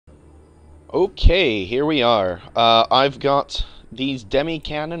Okay, here we are. I've got these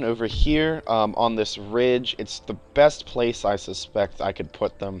demi-cannon over here on this ridge. It's the best place I suspect I could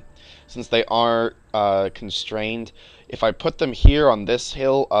put them, since they are constrained. If I put them here on this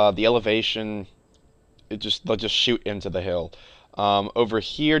hill, the elevation, they'll just shoot into the hill. Over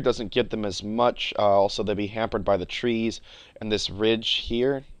here doesn't get them as much. Also, they'll be hampered by the trees and this ridge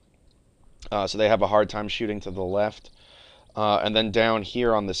here, so they have a hard time shooting to the left. And then down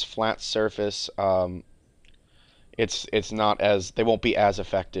here on this flat surface, it's not as they won't be as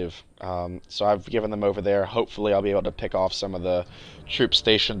effective. So I've given them over there. Hopefully, I'll be able to pick off some of the troops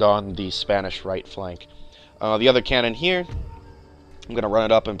stationed on the Spanish right flank. The other cannon here, I'm gonna run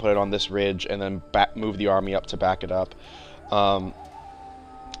it up and put it on this ridge, and then move the army up to back it up.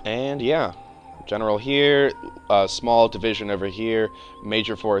 And yeah, general here, small division over here,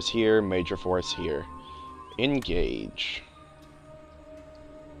 major force here, major force here. Engage.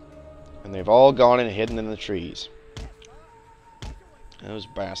 And they've all gone and hidden in the trees. Those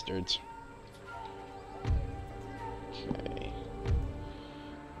bastards. Okay.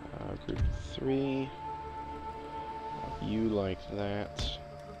 Group 3. You like that.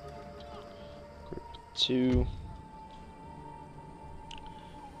 Group 2.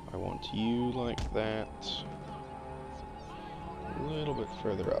 I want you like that. A little bit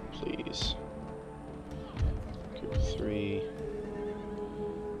further up, please. Group 3.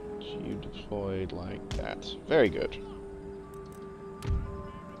 You deployed like that. Very good.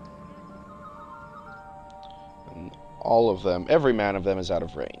 And all of them, every man of them is out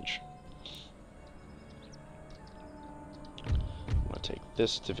of range. I'm going to take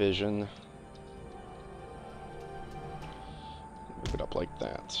this division, move it up like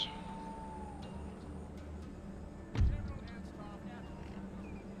that.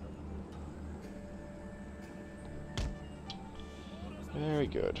 Very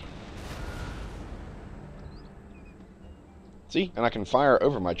good. See? And I can fire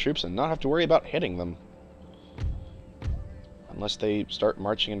over my troops and not have to worry about hitting them. Unless they start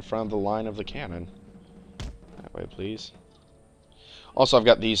marching in front of the line of the cannon. That way, please. Also, I've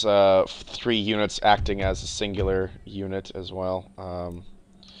got these 3 units acting as a singular unit as well.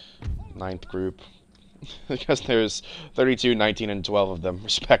 9th group. Because there's 32, 19, and 12 of them,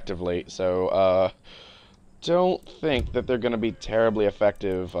 respectively. So, don't think that they're going to be terribly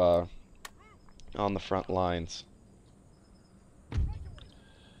effective on the front lines.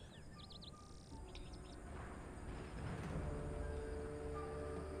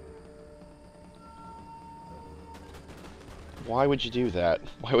 Why would you do that?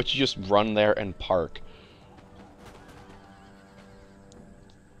 Why would you just run there and park?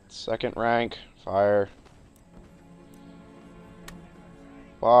 2nd rank, fire.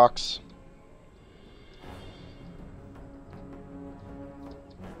 Box.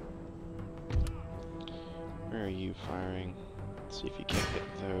 Where are you firing? Let's see if you can hit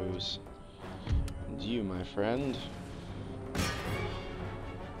those. And you, my friend.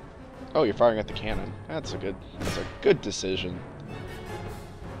 Oh, you're firing at the cannon. That's a good decision.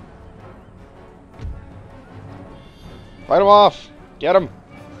 Fight him off! Get him!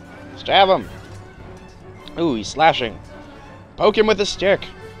 Stab him! Ooh, he's slashing. Poke him with a stick!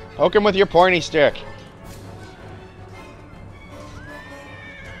 Poke him with your pointy stick!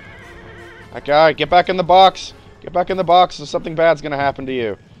 That guy, get back in the box! Get back in the box or something bad's gonna happen to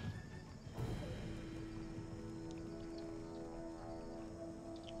you.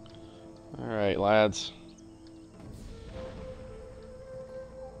 Alright, lads.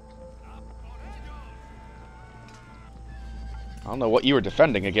 I don't know what you were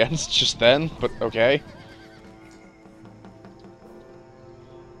defending against just then, but okay.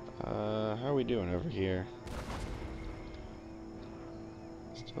 How are we doing over here?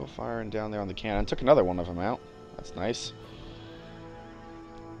 Still firing down there on the cannon. Took another one of them out. That's nice.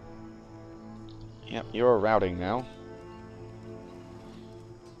 Yep, you're routing now.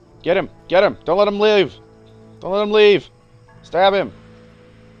 Get him! Get him! Don't let him leave! Don't let him leave! Stab him!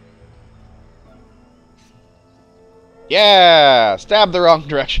 Yeah! Stab the wrong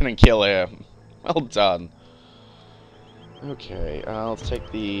direction and kill him. Well done. Okay, let's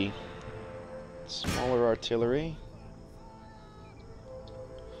take the smaller artillery.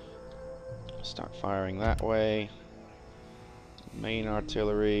 Start firing that way. Main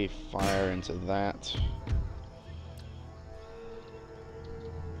artillery, fire into that.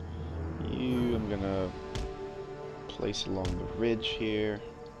 You, I'm gonna place along the ridge here.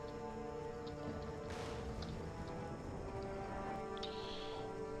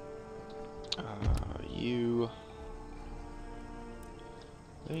 You. Are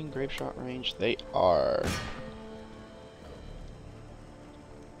they in grape shot range? They are.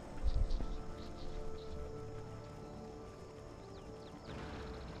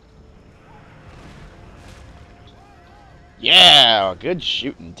 Yeah, good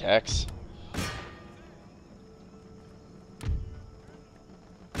shooting, Tex.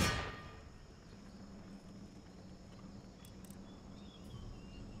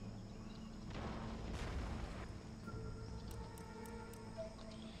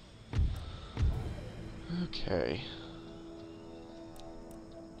 Okay.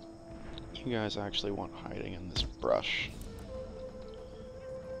 You guys actually want hiding in this brush,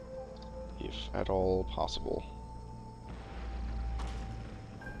 if at all possible.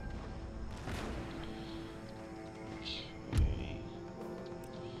 Okay.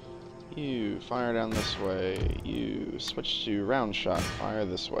 You fire down this way. You switch to round shot. Fire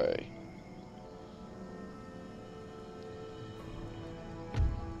this way.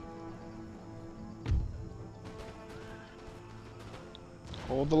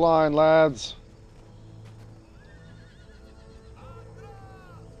 Hold the line, lads.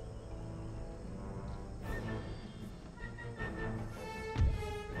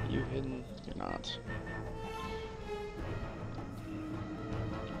 You hidden? You're not.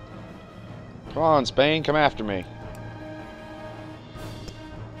 Come on, Spain, come after me.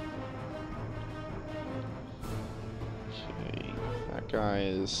 Okay, that guy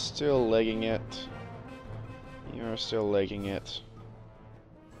is still legging it. You're still legging it.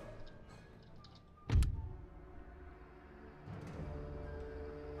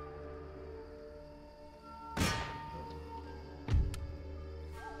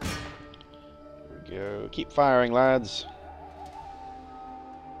 Go. Keep firing, lads.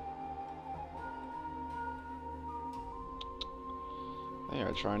 They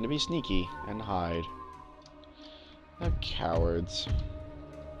are trying to be sneaky and hide. They're cowards.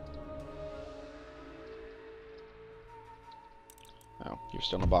 Oh, you're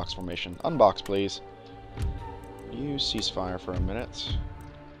still in a box formation. Unbox, please. You cease fire for a minute.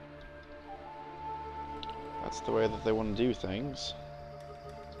 That's the way that they want to do things.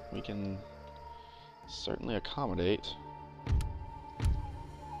 We can certainly accommodate.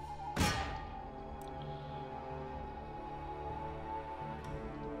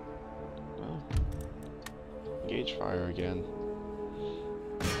 Well, engage fire again.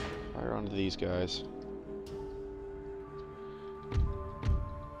 Fire onto these guys.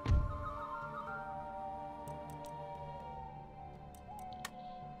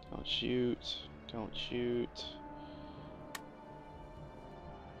 Don't shoot. Don't shoot.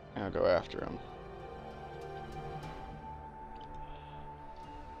 Now go after him.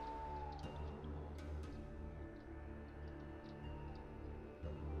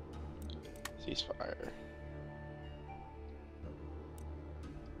 Ceasefire.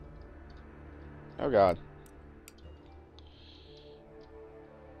 Oh god.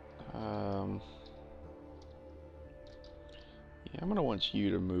 Yeah, I'm gonna want you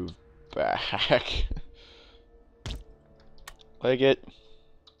to move back. Leg it.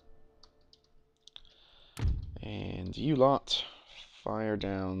 And you lot fire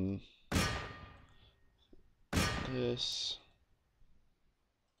down this.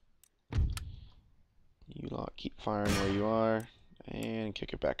 You lot keep firing where you are and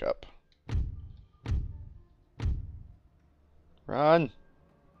kick it back up. Run!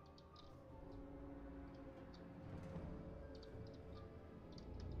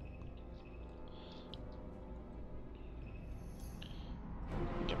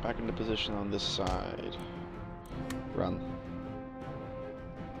 Get back into position on this side. Run.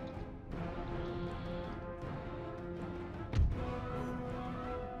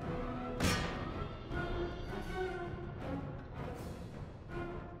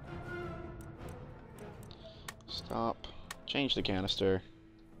 Stop. Change the canister.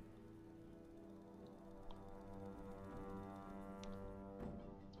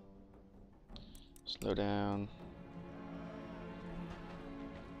 Slow down.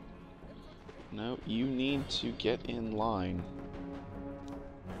 No, you need to get in line.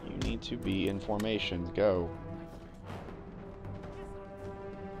 You need to be in formation. Go.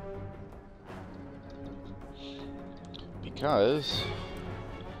 Because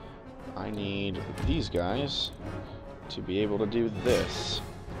I need these guys to be able to do this.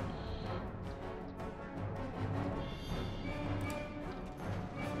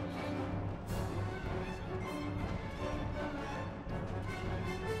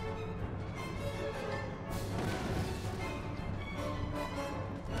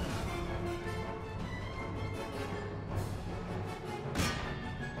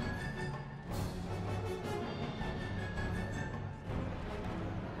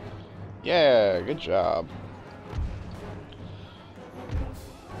 Yeah, good job.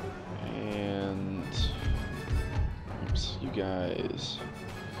 And oops, you guys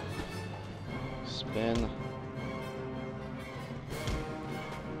spin.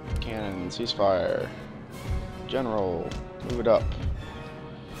 ceasefire. General, move it up.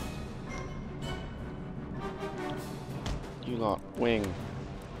 You lot, wing.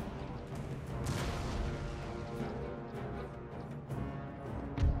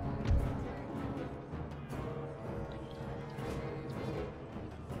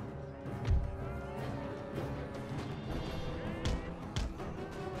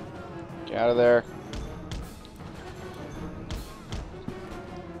 Get out of there.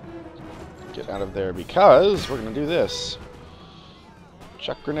 Get out of there because we're going to do this.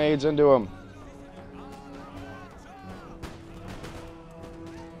 Chuck grenades into them.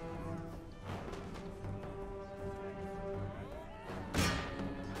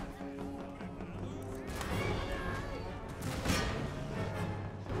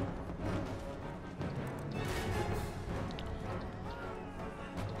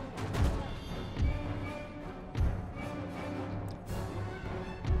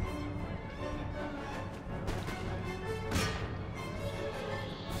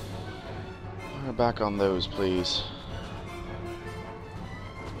 Back on those, please.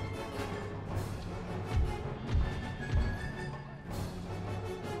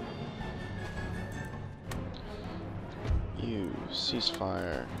 You,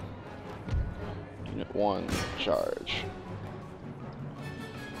 ceasefire. Unit 1, charge.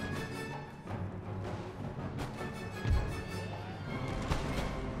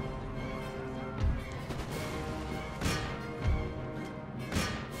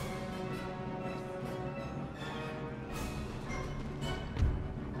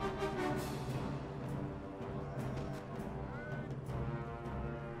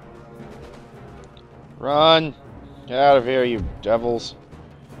 Run! Get out of here, you devils.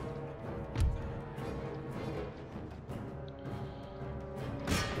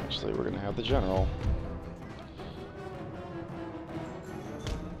 Actually, we're gonna have the general.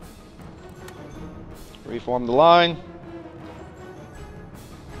 Reform the line.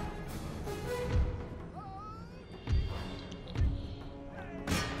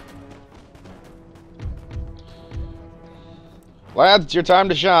 Lads, it's your time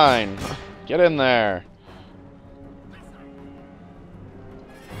to shine. Get in there.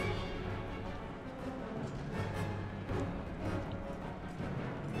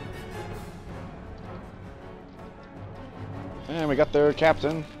 And we got their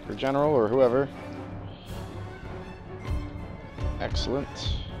captain, or general, or whoever. Excellent.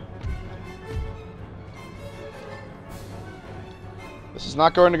 This is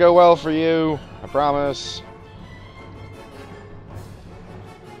not going to go well for you, I promise.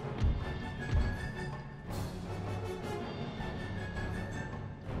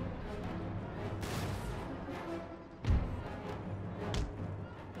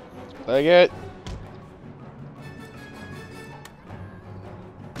 Take it.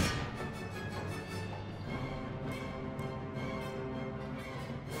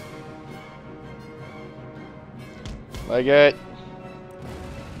 Like it.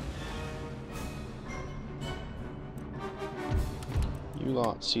 You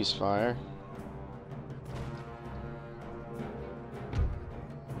lot, ceasefire.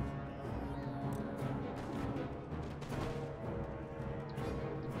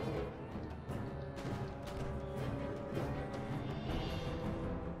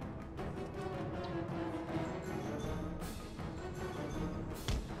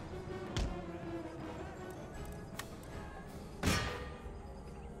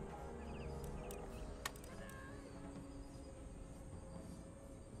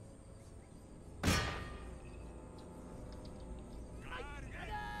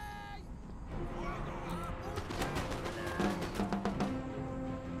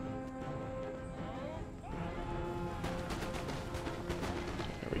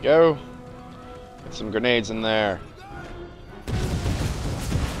 Go. Get some grenades in there.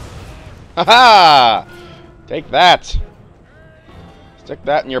 Haha! Take that. Stick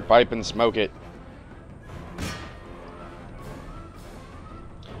that in your pipe and smoke it.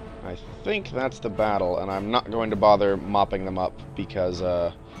 I think that's the battle, and I'm not going to bother mopping them up because,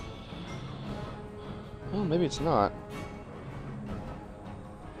 well, maybe it's not.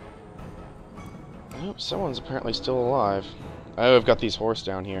 Nope, someone's apparently still alive. Oh, I've got these horse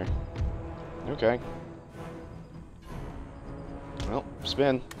down here. Okay. Well,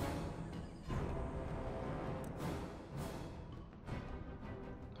 spin.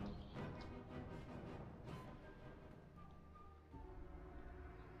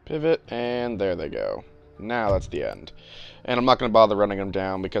 Pivot, and there they go. Now that's the end. And I'm not going to bother running them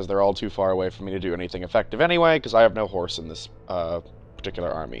down because they're all too far away for me to do anything effective anyway, because I have no horse in this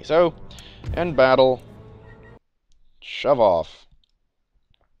particular army. So, end battle. Shove off.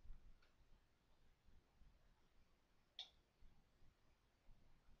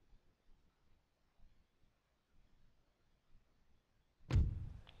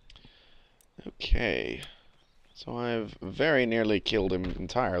 Okay. So I've very nearly killed him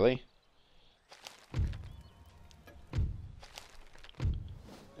entirely.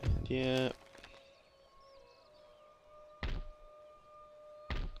 And yeah.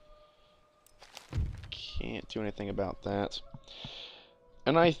 Can't do anything about that.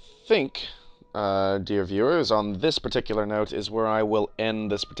 And I think, dear viewers, on this particular note is where I will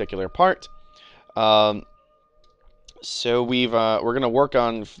end this particular part. So we're gonna work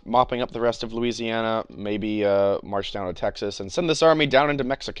on mopping up the rest of Louisiana, maybe march down to Texas, and send this army down into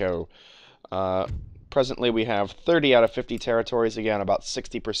Mexico. Presently, we have 30 out of 50 territories. Again, about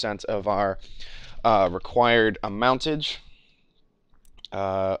 60% of our required mountage.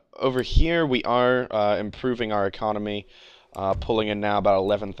 Over here, we are improving our economy, pulling in now about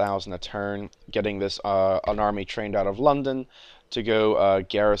 11,000 a turn, getting this an army trained out of London to go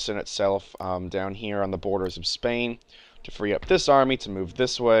garrison itself down here on the borders of Spain, to free up this army to move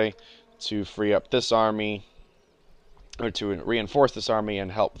this way, to free up this army, or to reinforce this army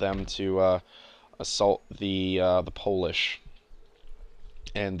and help them to assault the Polish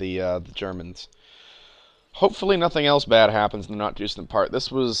and the Germans. Hopefully nothing else bad happens in the not-too-distant part.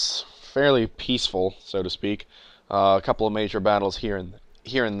 This was fairly peaceful, so to speak. A couple of major battles here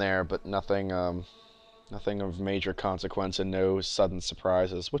and there, but nothing nothing of major consequence and no sudden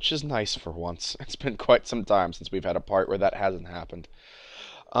surprises, which is nice for once. It's been quite some time since we've had a part where that hasn't happened.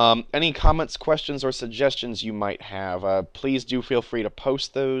 Any comments, questions, or suggestions you might have, please do feel free to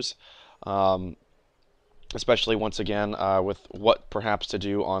post those. Especially once again with what perhaps to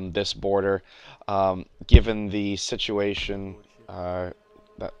do on this border, given the situation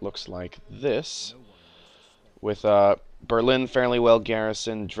that looks like this, with Berlin fairly well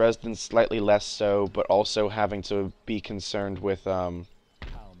garrisoned, Dresden slightly less so, but also having to be concerned with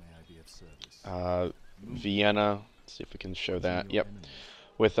Vienna. Let's see if we can show that. Yep,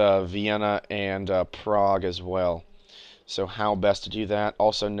 with Vienna and Prague as well. So how best to do that,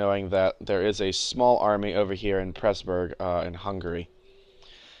 also knowing that there is a small army over here in Pressburg in Hungary.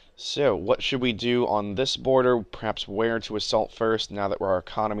 So what should we do on this border, perhaps where to assault first now that our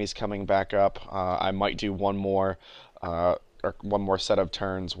economy's coming back up? I might do one more set of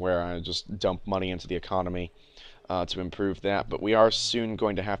turns where I just dump money into the economy to improve that, but we are soon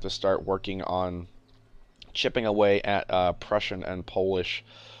going to have to start working on chipping away at Prussian and Polish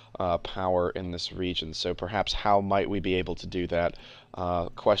power in this region. So perhaps how might we be able to do that?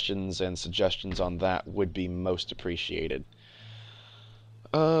 Questions and suggestions on that would be most appreciated.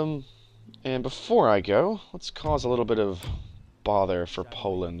 And before I go, let's cause a little bit of bother for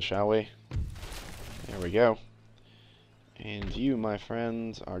Poland, shall we? There we go. And you, my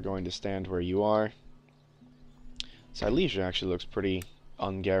friends, are going to stand where you are. Silesia actually looks pretty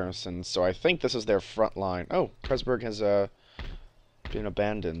ungarrisoned, so I think this is their front line. Oh, Pressburg has been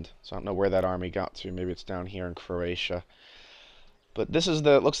abandoned, so I don't know where that army got to. Maybe it's down here in Croatia. But this is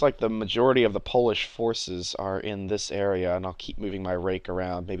looks like the majority of the Polish forces are in this area, and I'll keep moving my rake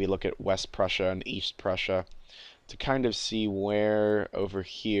around, maybe look at West Prussia and East Prussia to kind of see where over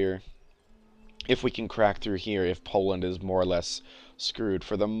here, if we can crack through here, if Poland is more or less screwed.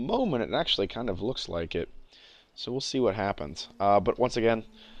 For the moment, it actually kind of looks like it. So we'll see what happens. But once again,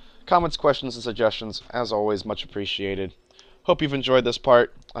 comments, questions, and suggestions, as always, much appreciated. Hope you've enjoyed this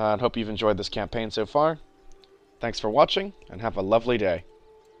part, and hope you've enjoyed this campaign so far. Thanks for watching, and have a lovely day.